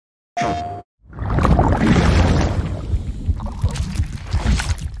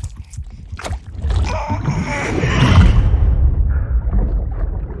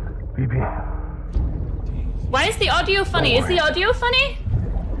audio funny? Is the audio funny?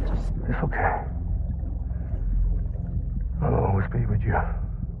 It's okay. I'll always be with you.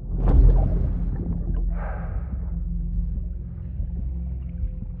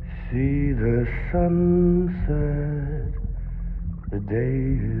 See the sunset, the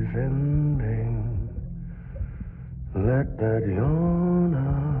day is ending. Let that yawn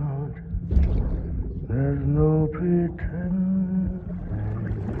out. There's no pretending.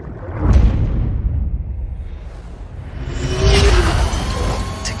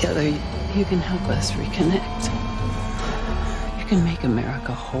 Together, you can help us reconnect. You can make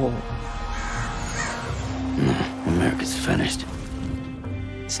America whole. No, America's finished.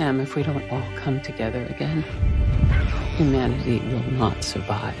 Sam, if we don't all come together again, humanity will not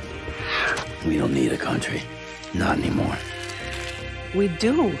survive. We don't need a country. Not anymore. We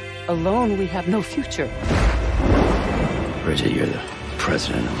do. Alone, we have no future. Bridget, you're the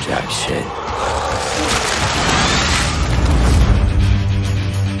president of jack shit.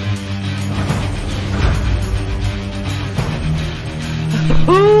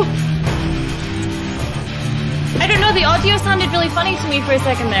 I don't know, the audio sounded really funny to me for a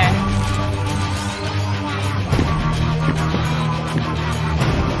second there.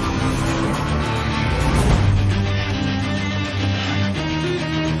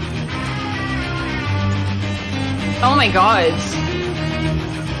 Oh my god.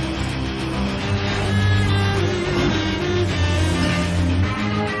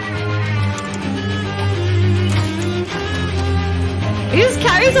 He just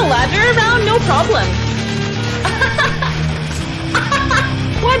carries a ladder around, no problem.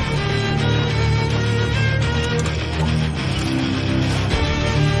 What?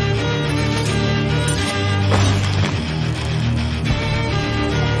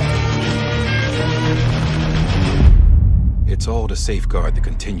 It's all to safeguard the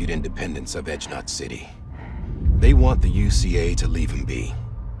continued independence of Edgenut City. They want the UCA to leave him be.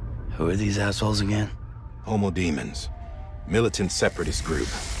 Who are these assholes again? Homo Demons. Militant separatist group.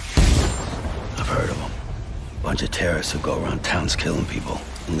 I've heard of them. Bunch of terrorists who go around towns killing people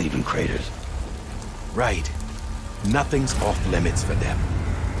and leaving craters. Right. Nothing's off limits for them.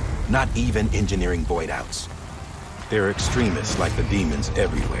 Not even engineering void outs. There are extremists like the demons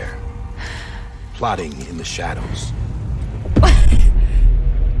everywhere. Plotting in the shadows.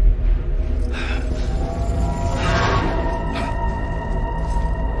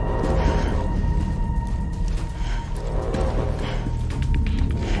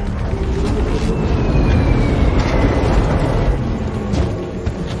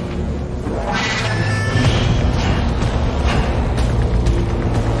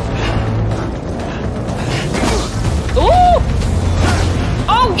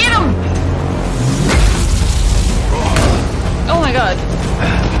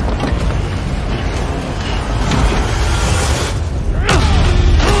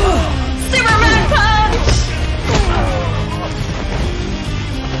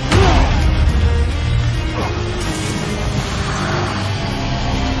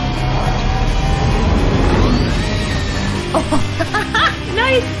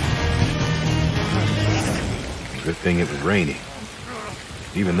 It was raining.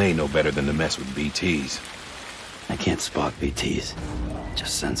 Even they know better than to mess with BTs. I can't spot BTs.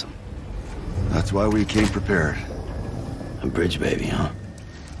 Just sense them. That's why we came prepared. A bridge baby, huh?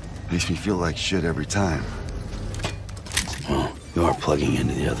 Makes me feel like shit every time. Well, you are plugging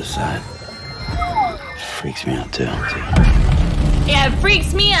into the other side. Freaks me out too. Yeah, it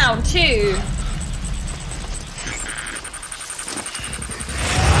freaks me out too.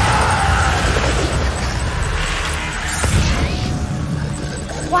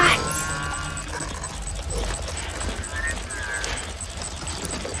 What?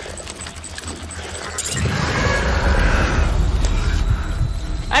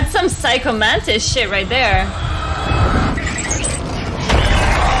 That's some Psycho Mantis shit right there.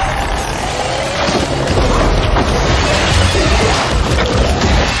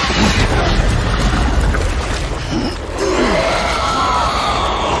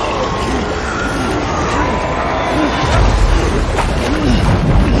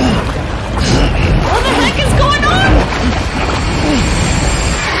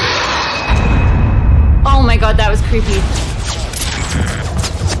 Oh my god, that was creepy.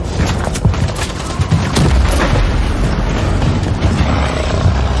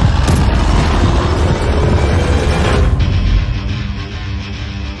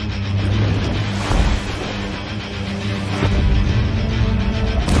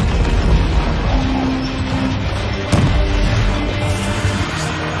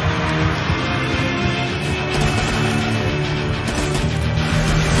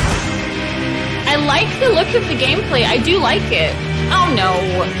 like of the gameplay. I do like it. Oh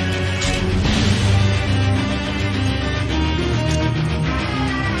no.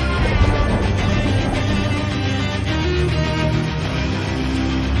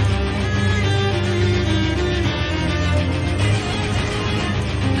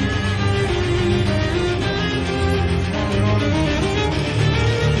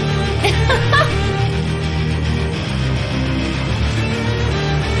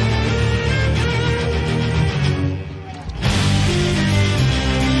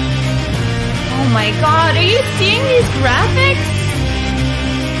 Oh my god, are you seeing these graphics?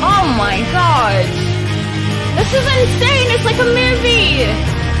 Oh my god. This is insane, it's like a movie.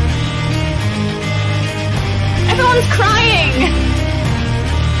 Everyone's crying.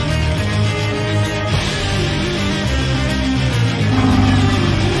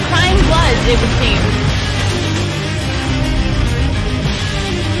 Crying blood, it would seem.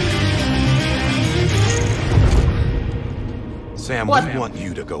 Sam, What? we want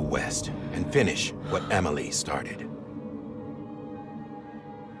you to go west and finish what Emily started.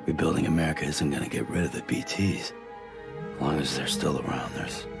 Rebuilding America isn't gonna get rid of the BTs. As long as they're still around,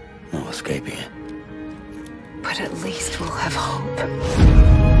 there's no escaping it. But at least we'll have hope.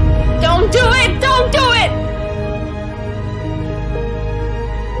 Don't do it! Don't do it!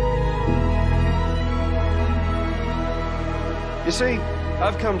 You see,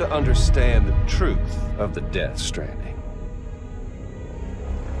 I've come to understand the truth of the Death Stranding.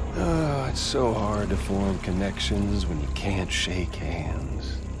 Oh, it's so hard to form connections when you can't shake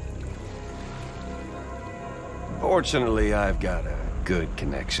hands. Fortunately, I've got a good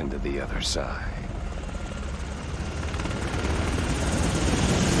connection to the other side.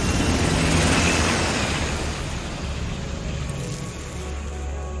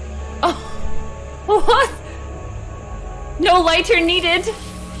 Oh, what? No lighter needed.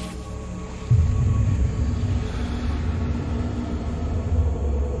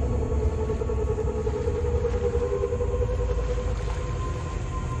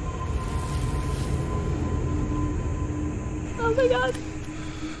 Oh my god.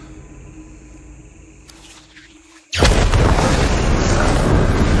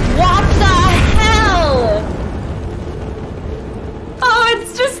 What the hell? Oh,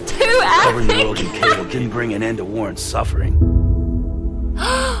 it's just too Covering the road epic. and cable didn't bring an end to Warren's suffering.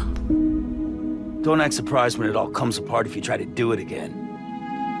 Don't act surprised when it all comes apart if you try to do it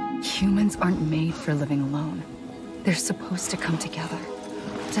again. Humans aren't made for living alone. They're supposed to come together,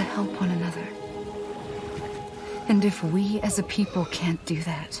 to help one another. And if we as a people can't do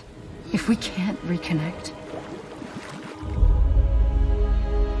that, if we can't reconnect,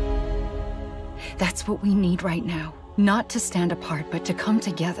 that's what we need right now. Not to stand apart, but to come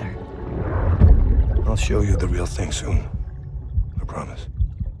together. I'll show you the real thing soon. I promise.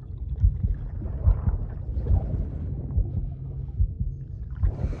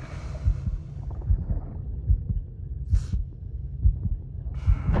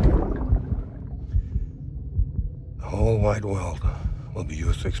 The whole wide world will be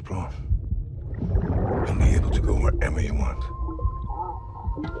yours to explore. You'll be able to go wherever you want.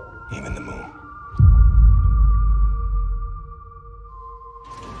 Even the moon.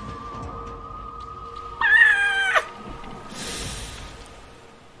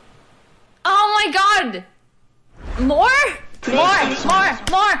 Oh my god! More?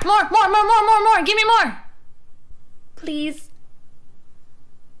 More! Give me more! Please.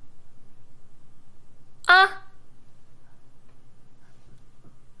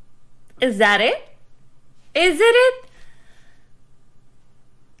 Is that it? Is it it?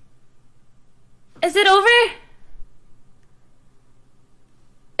 Is it over?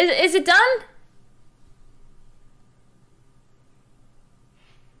 Is it done?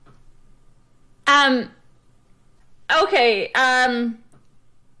 Okay,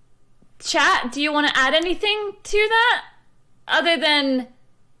 chat, do you want to add anything to that? Other than,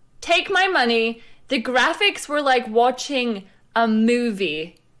 take my money, the graphics were like watching a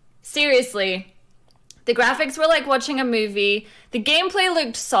movie. Seriously. The graphics were like watching a movie. The gameplay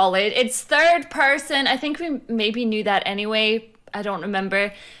looked solid. It's third person. I think we maybe knew that anyway. I don't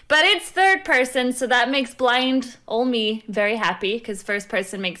remember. But it's third person, so that makes blind old me very happy, because first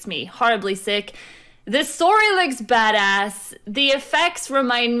person makes me horribly sick. The story looks badass. The effects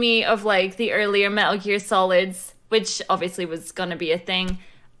remind me of like the earlier Metal Gear Solids, which obviously was gonna be a thing.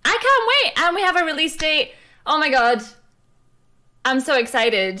 I can't wait! And we have a release date. Oh my god. I'm so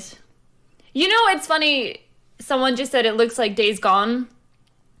excited. You know, it's funny, someone just said it looks like Days Gone.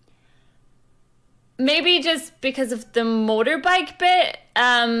 Maybe just because of the motorbike bit.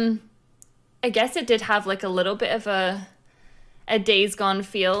 I guess it did have like a little bit of a Days Gone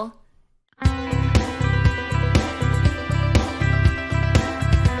feel.